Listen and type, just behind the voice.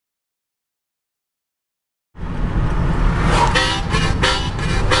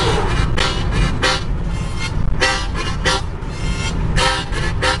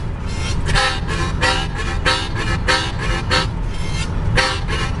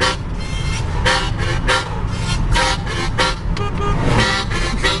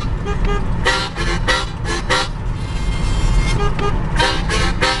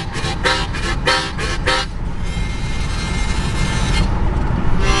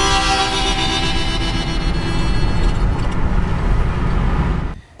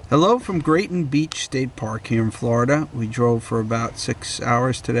Hello from Grayton Beach State Park here in Florida. We drove for about 6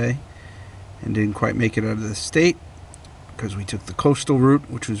 hours today and didn't quite make it out of the state because we took the coastal route,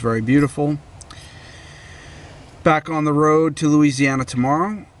 which was very beautiful. Back on the road to Louisiana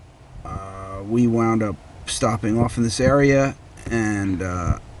tomorrow. We wound up stopping off in this area and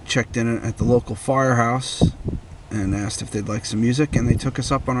checked in at the local Firehouse and asked if they'd like some music, and they took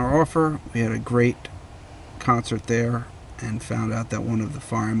us up on our offer. We had a great concert there and found out that one of the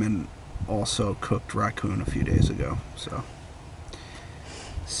firemen also cooked raccoon a few days ago. So,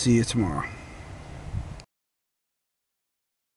 see you tomorrow.